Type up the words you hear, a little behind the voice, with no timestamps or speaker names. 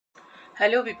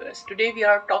Hello viewers, today we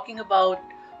are talking about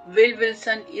Will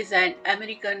Wilson is an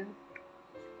American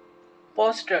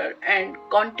poster and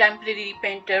contemporary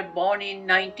painter born in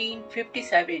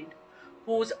 1957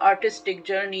 whose artistic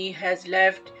journey has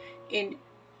left an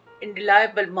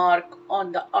indelible mark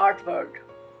on the art world.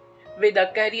 With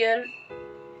a career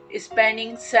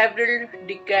spanning several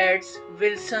decades,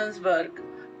 Wilson's work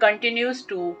continues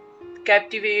to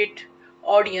captivate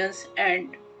audience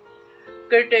and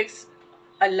critics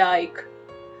alike.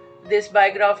 This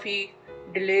biography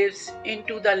delves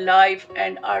into the life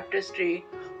and artistry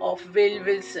of Will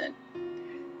Wilson,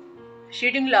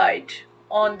 shedding light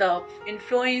on the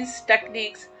influence,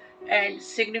 techniques, and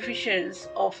significance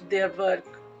of their work.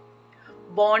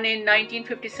 Born in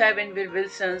 1957, Will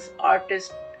Wilson's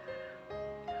artist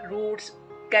roots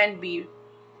can be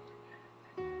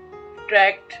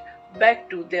tracked back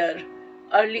to their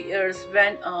early years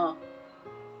when a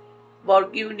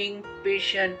burgeoning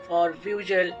passion for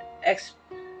visual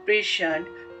expression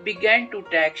began to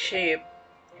take shape.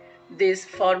 This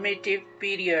formative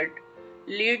period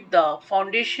laid the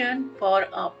foundation for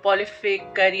a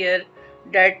prolific career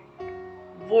that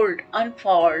would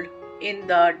unfold in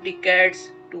the decades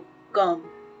to come.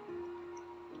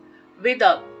 With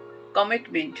a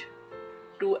commitment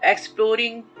to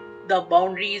exploring the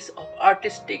boundaries of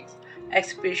artistic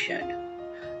expression,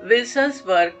 Wilson's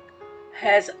work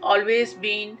has always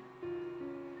been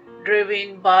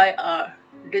driven by a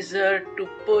desire to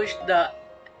push the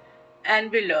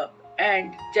envelope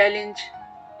and challenge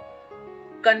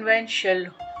conventional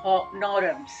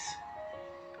norms.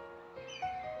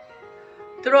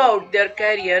 Throughout their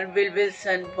career, Will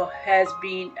Wilson has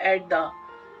been at the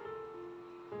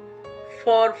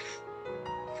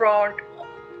forefront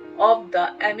of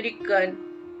the American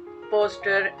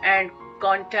poster and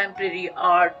contemporary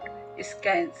art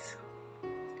scene.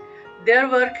 Their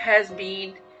work has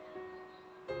been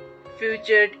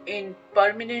featured in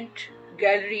permanent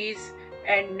galleries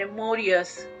and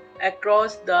memorials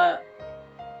across the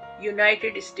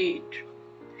United States,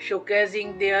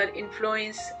 showcasing their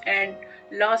influence and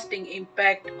lasting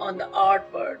impact on the art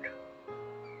world.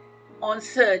 On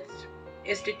such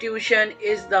institution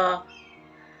is the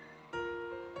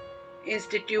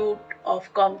Institute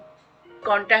of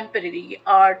Contemporary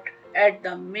Art at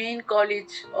the Main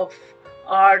College of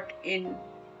Art in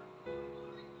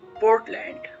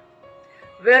Portland,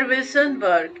 where Wilson's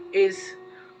work is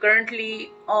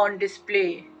currently on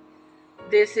display.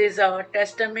 This is a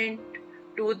testament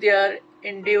to their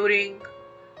enduring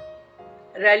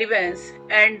relevance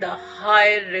and the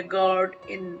high regard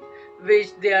in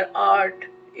which their art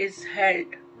is held.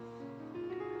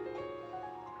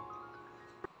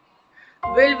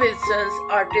 Will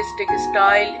Wilson's artistic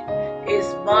style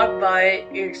is marked by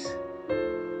its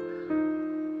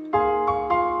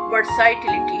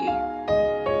versatility,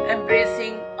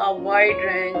 embracing a wide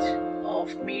range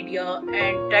of media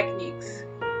and techniques.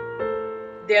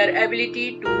 Their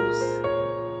ability to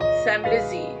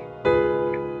seamlessly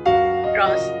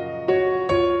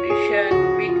transition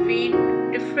between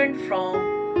different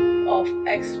forms of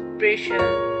expression,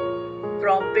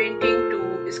 from painting to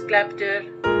sculpture,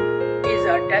 is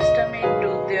a testament to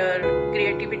their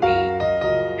creativity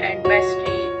and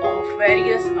mastery of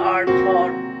various art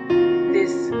forms.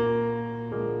 This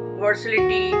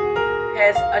versatility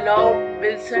has allowed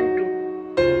Wilson to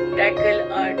tackle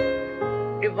a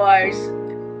diverse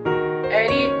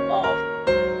array of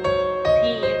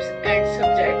themes and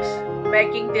subjects,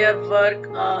 making their work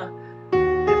a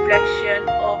reflection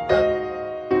of the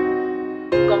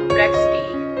complexity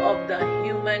of the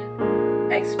human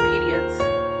experience.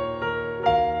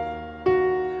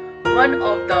 One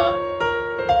of the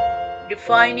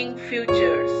defining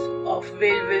features of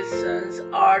Will Wilson's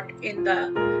art in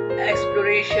the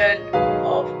exploration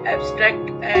of abstract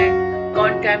and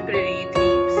contemporary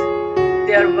themes.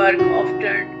 Their work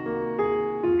often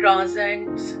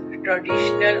transcends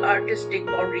traditional artistic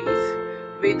boundaries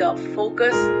with a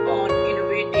focus on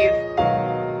innovative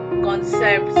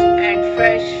concepts and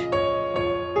fresh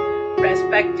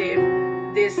perspective.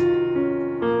 This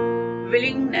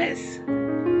willingness to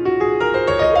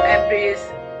embrace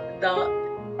the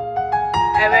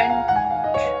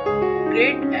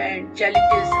avant-garde and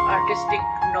challenges artistic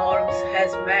norms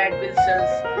has made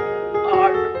Wilson's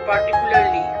art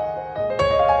particularly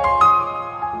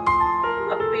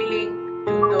appealing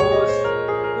to those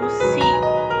who seek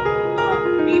a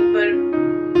deeper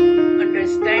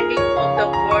understanding of the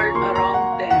world around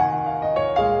them.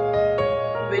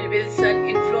 Will Wilson's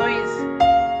influence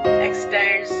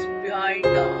extends behind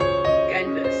the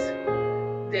canvas.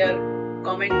 Their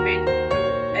commitment to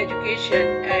education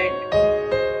and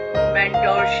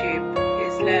mentorship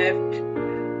is left left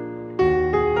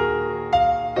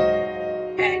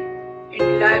an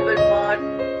indelible mark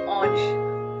on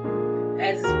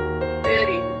as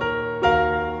aspiring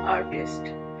artist.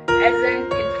 As an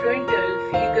influential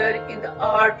figure in the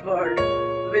art world,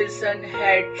 Wilson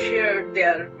had shared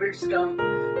their wisdom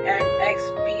and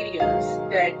experience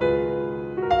that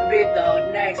with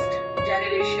the next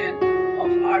generation of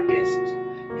artists,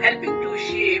 helping to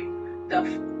shape the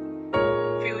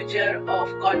future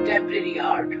of contemporary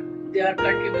art. Their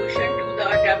contribution to the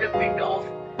development of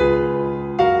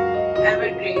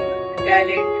evergreen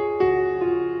talent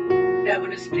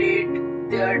demonstrate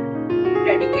their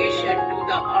dedication to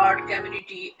the art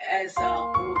community as a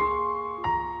whole.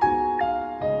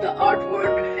 The art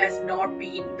world has not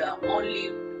been the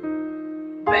only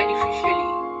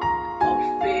beneficiary of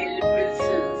Will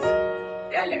Wilson's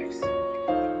talents.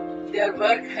 Their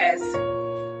work has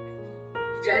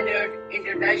garnered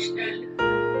international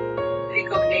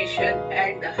recognition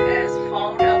and has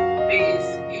found a place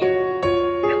in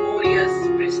numerous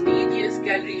prestigious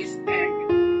galleries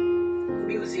and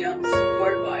museums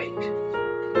worldwide.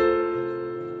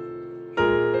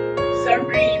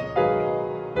 Sunbeam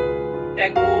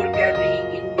Tagore Gallery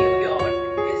in New York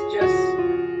is just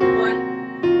one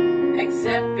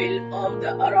example of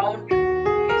the around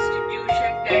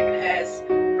institution that has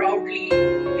proudly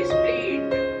displayed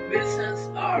Wilson's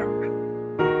art.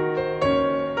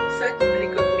 Such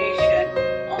recognition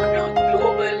on a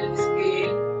global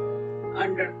scale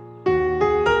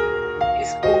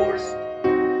underscores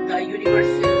the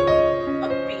universal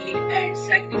appeal and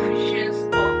significance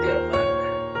of their work.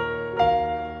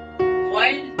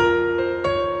 While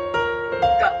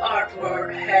the art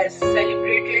world has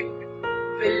celebrated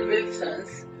Will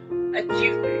Wilson's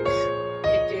achievements,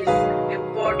 it is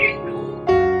important to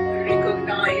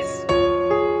recognize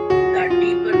the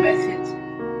deeper message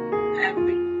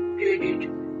embedded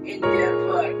in their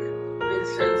work.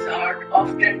 Wilson's art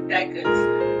often tackles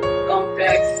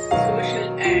complex social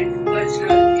and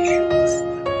cultural issues,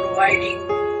 providing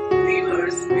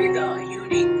viewers with a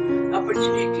unique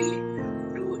opportunity